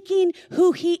seeking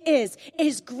who he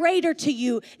is greater to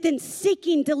you than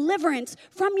seeking deliverance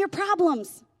from your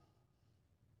problems.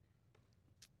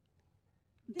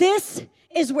 This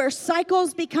is where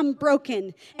cycles become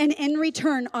broken, and in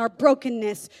return, our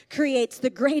brokenness creates the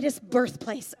greatest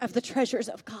birthplace of the treasures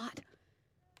of God.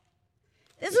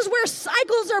 This is where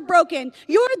cycles are broken.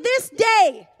 You're this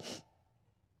day.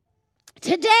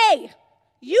 Today,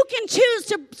 you can choose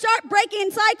to start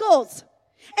breaking cycles.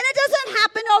 And it doesn't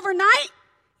happen overnight.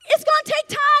 It's going to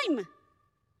take time.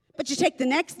 But you take the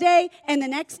next day and the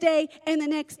next day and the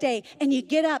next day, and you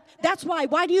get up. That's why.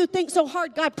 Why do you think so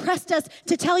hard God pressed us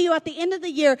to tell you at the end of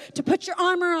the year to put your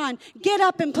armor on? Get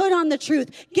up and put on the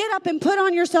truth. Get up and put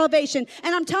on your salvation.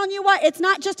 And I'm telling you what, it's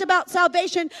not just about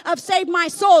salvation of save my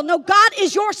soul. No, God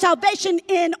is your salvation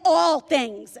in all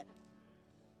things.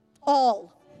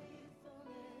 All.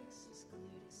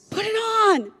 Put it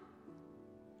on.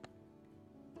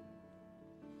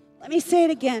 Let me say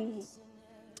it again.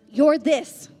 You're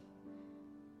this.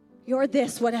 You're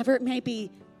this, whatever it may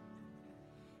be.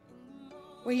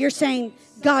 Where you're saying,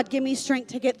 God, give me strength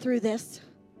to get through this.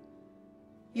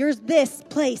 This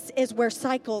place is where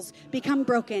cycles become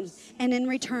broken. And in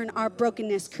return, our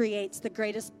brokenness creates the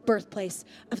greatest birthplace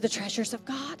of the treasures of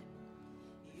God.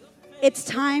 It's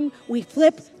time we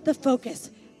flip the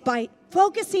focus by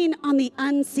focusing on the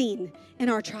unseen in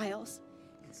our trials.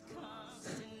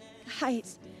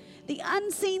 Guys, the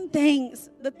unseen things,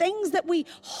 the things that we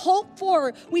hope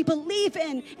for, we believe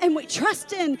in, and we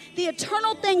trust in, the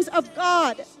eternal things of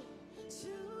God,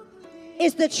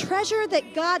 is the treasure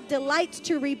that God delights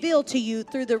to reveal to you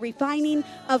through the refining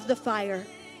of the fire.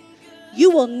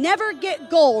 You will never get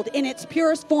gold in its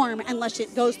purest form unless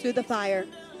it goes through the fire.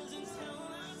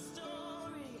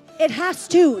 It has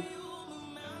to.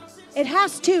 It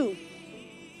has to.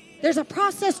 There's a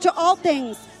process to all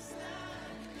things.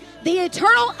 The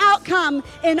eternal outcome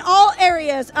in all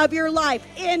areas of your life,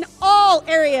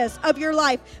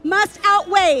 must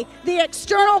outweigh the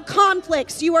external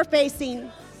conflicts you are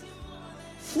facing.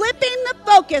 Flipping the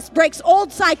focus breaks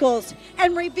old cycles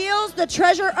and reveals the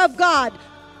treasure of God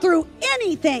through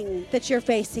anything that you're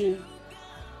facing.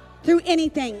 Through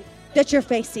anything that you're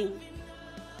facing.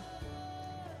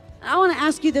 I want to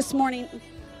ask you this morning,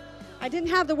 I didn't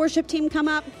have the worship team come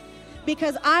up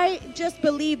because I just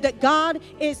believe that God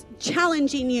is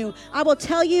challenging you. I will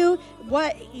tell you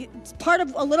it's part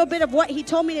of a little bit of what he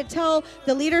told me to tell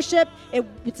the leadership.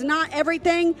 It's not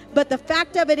everything, but the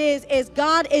fact of it is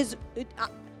God is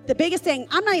the biggest thing.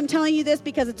 I'm not even telling you this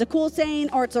because it's a cool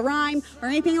saying or it's a rhyme or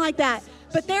anything like that,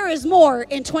 but there is more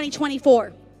in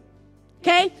 2024.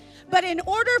 Okay? But in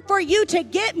order for you to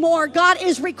get more, God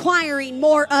is requiring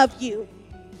more of you.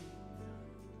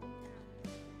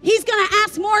 He's going to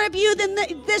ask more of you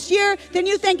this year than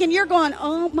you think, and you're going,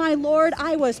 oh my Lord,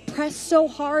 I was pressed so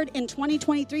hard in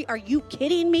 2023. Are you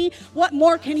kidding me? What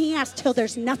more can he ask till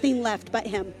there's nothing left but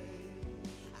him?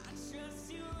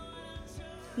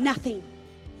 Nothing.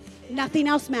 Nothing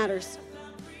else matters.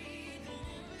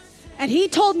 And he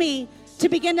told me to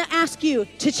begin to ask you,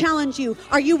 to challenge you,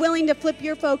 are you willing to flip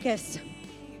your focus?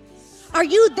 Are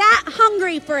you that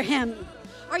hungry for him?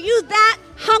 Are you that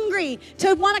hungry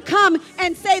to want to come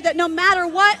and say that no matter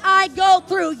what I go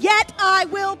through, yet I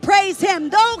will praise him?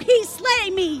 Though he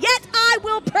slay me, yet I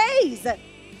will praise.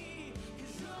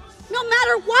 No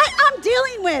matter what I'm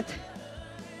dealing with.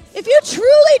 If you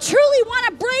truly, truly want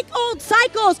to break old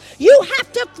cycles, you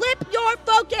have to flip your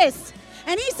focus.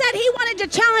 And he said he wanted to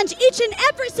challenge each and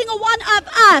every single one of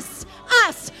us,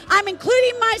 I'm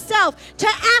including myself, to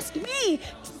ask me,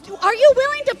 are you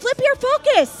willing to flip your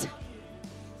focus?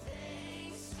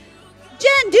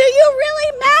 Jen, do you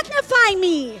really magnify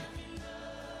me?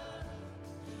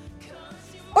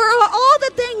 Or are all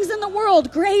the things in the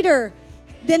world greater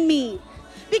than me?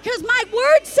 Because my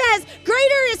word says,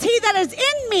 greater is he that is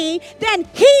in me than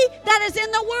he that is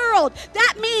in the world.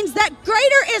 That means that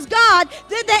greater is God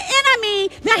than the enemy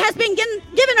that has been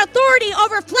given authority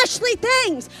over fleshly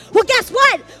things. Well, guess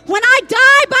what? When I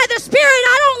die by the Spirit,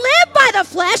 I don't live by the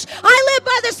flesh. I live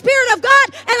by the Spirit of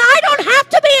God, and I don't have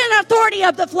to be an authority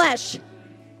of the flesh.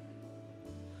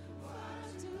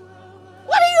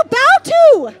 What are you about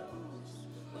to?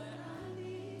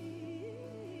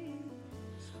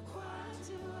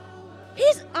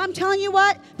 I'm telling you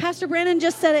what, Pastor Brandon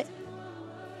just said it,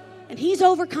 and he's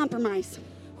over compromise.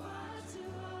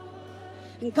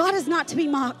 And God is not to be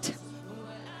mocked.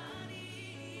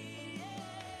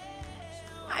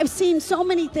 I've seen so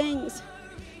many things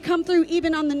come through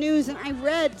even on the news, and I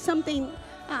read something,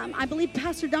 I believe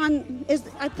Pastor Don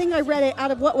I think I read it out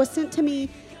of what was sent to me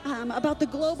about the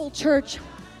global church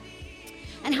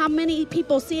and how many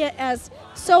people see it as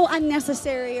so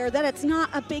unnecessary or that it's not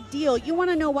a big deal. You want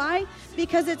to know why?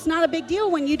 Because it's not a big deal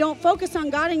when you don't focus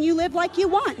on God and you live like you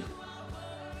want.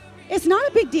 It's not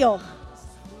a big deal.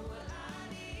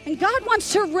 And God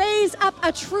wants to raise up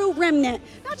a true remnant,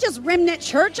 not just remnant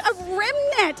church, a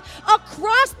remnant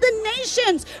across the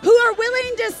nations who are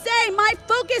willing to say, my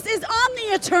focus is on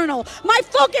the eternal. My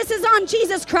focus is on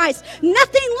Jesus Christ,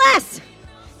 nothing less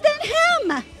than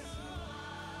him.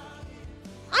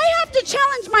 I have to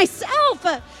challenge myself.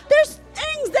 There's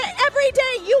things that every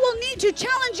day you will need to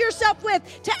challenge yourself with,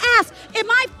 to ask,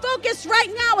 am I focused right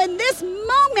now in this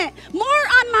moment more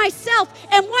on myself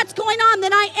and what's going on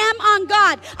than I am on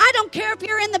God? I don't care if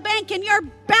you're in the bank and your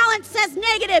balance says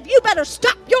negative. You better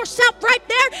stop yourself right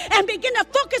there and begin to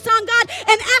focus on God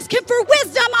and ask him for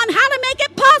wisdom on how to make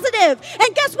it positive.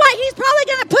 And guess what? He's probably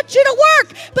going to put you to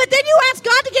work, but then you ask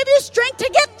God to give you strength to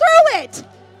get through it.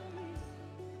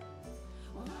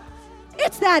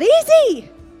 It's that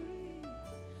easy.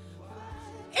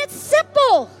 It's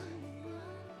simple.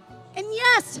 And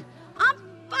yes, I'm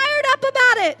fired up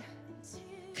about it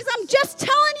because I'm just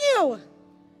telling you,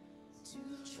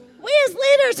 we as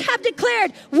leaders have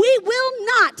declared we will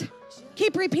not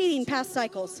keep repeating past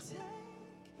cycles.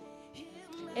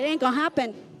 It ain't going to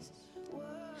happen.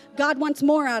 God wants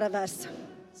more out of us.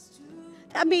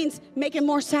 That means making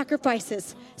more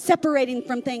sacrifices, separating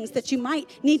from things that you might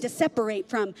need to separate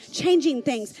from, changing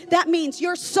things. That means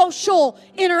your social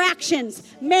interactions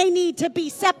may need to be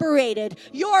separated.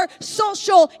 Your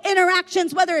social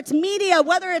interactions, whether it's media,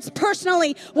 whether it's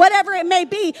personally, whatever it may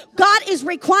be, God is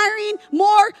requiring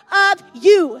more of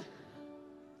you.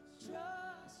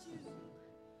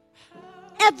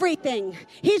 Everything.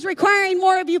 He's requiring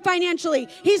more of you financially.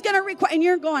 He's going to require, and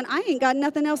you're going, I ain't got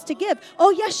nothing else to give.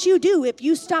 Oh, yes, you do. If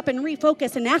you stop and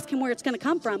refocus and ask him where it's going to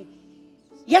come from.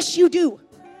 Yes, you do.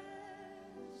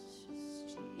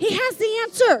 He has the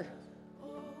answer.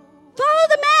 Follow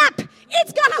the map.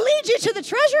 It's going to lead you to the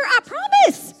treasure, I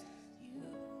promise.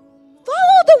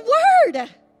 Follow the word.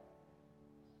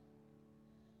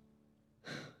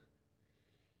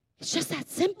 It's just that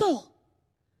simple.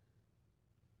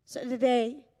 So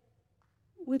today,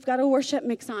 we've got a worship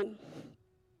mix on.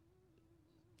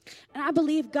 And I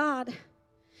believe God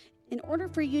in order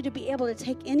for you to be able to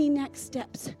take any next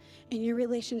steps in your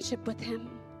relationship with him,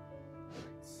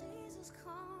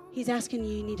 he's asking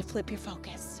you need to flip your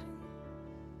focus.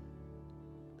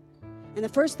 And the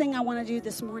first thing I want to do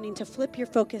this morning to flip your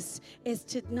focus is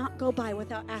to not go by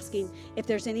without asking if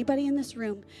there's anybody in this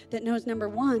room that knows, number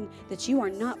one, that you are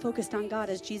not focused on God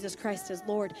as Jesus Christ as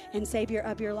Lord and Savior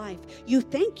of your life. You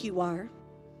think you are.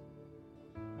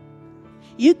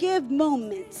 You give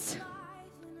moments.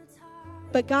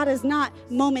 But God is not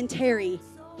momentary.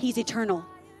 He's eternal.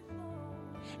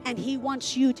 And he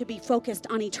wants you to be focused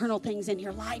on eternal things in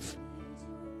your life.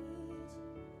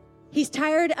 He's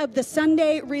tired of the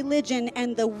Sunday religion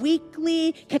and the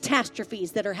weekly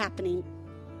catastrophes that are happening.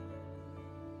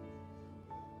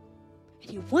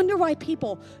 And you wonder why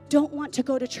people don't want to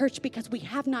go to church, because we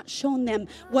have not shown them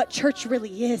what church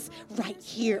really is right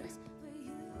here.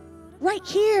 Right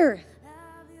here.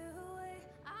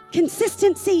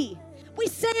 Consistency. We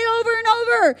say it over and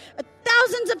over.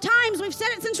 Thousands of times. We've said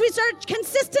it since we started.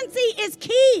 Consistency is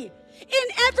key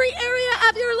in every area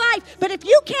of your life. But if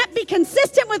you can't be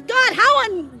consistent with God, how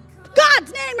in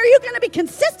God's name are you going to be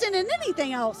consistent in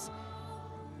anything else?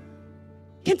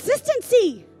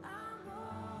 Consistency.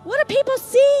 What do people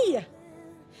see?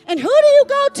 And who do you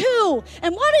go to?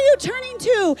 And what are you turning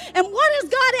to? And what is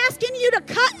God asking you to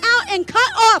cut out and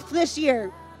cut off this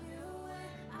year?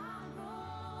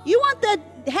 You want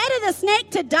the head of the snake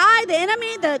to die, the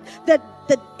enemy, the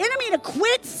enemy to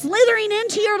quit slithering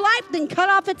into your life, then cut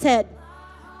off its head.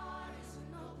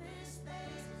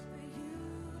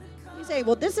 You say,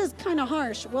 well, this is kind of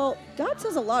harsh. Well, God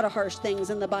says a lot of harsh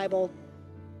things in the Bible.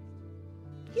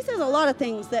 He says a lot of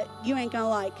things that you ain't going to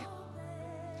like.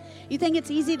 You think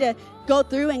it's easy to go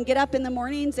through and get up in the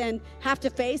mornings and have to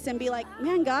face and be like,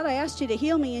 man, God, I asked you to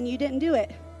heal me and you didn't do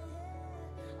it.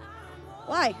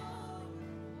 Why?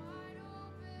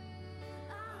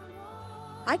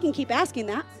 I can keep asking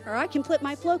that, or I can flip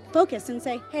my focus and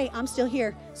say, hey, I'm still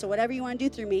here. So whatever you want to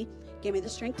do through me, give me the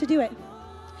strength to do it.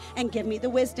 And give me the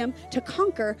wisdom to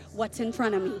conquer what's in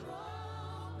front of me.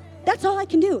 That's all I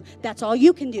can do. That's all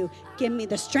you can do. Give me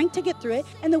the strength to get through it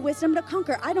and the wisdom to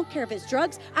conquer. I don't care if it's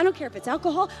drugs. I don't care if it's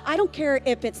alcohol. I don't care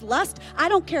if it's lust. I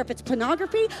don't care if it's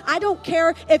pornography. I don't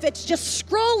care if it's just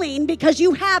scrolling because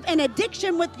you have an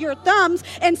addiction with your thumbs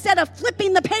instead of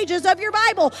flipping the pages of your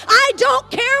Bible. I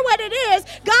don't care what it is.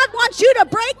 God wants you to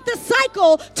break the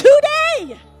cycle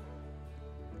today.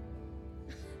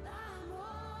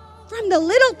 From the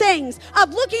little things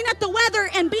of looking at the weather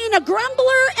and being a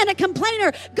grumbler and a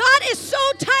complainer. God is so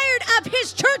tired of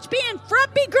his church being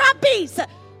frumpy grumpies.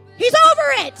 He's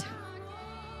over it.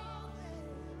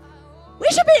 We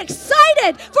should be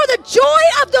excited, for the joy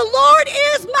of the Lord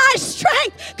is my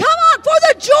strength. Come on, for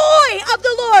the joy of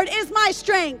the Lord is my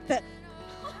strength.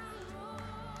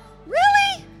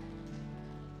 Really?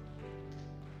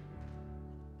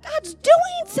 God's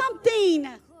doing something.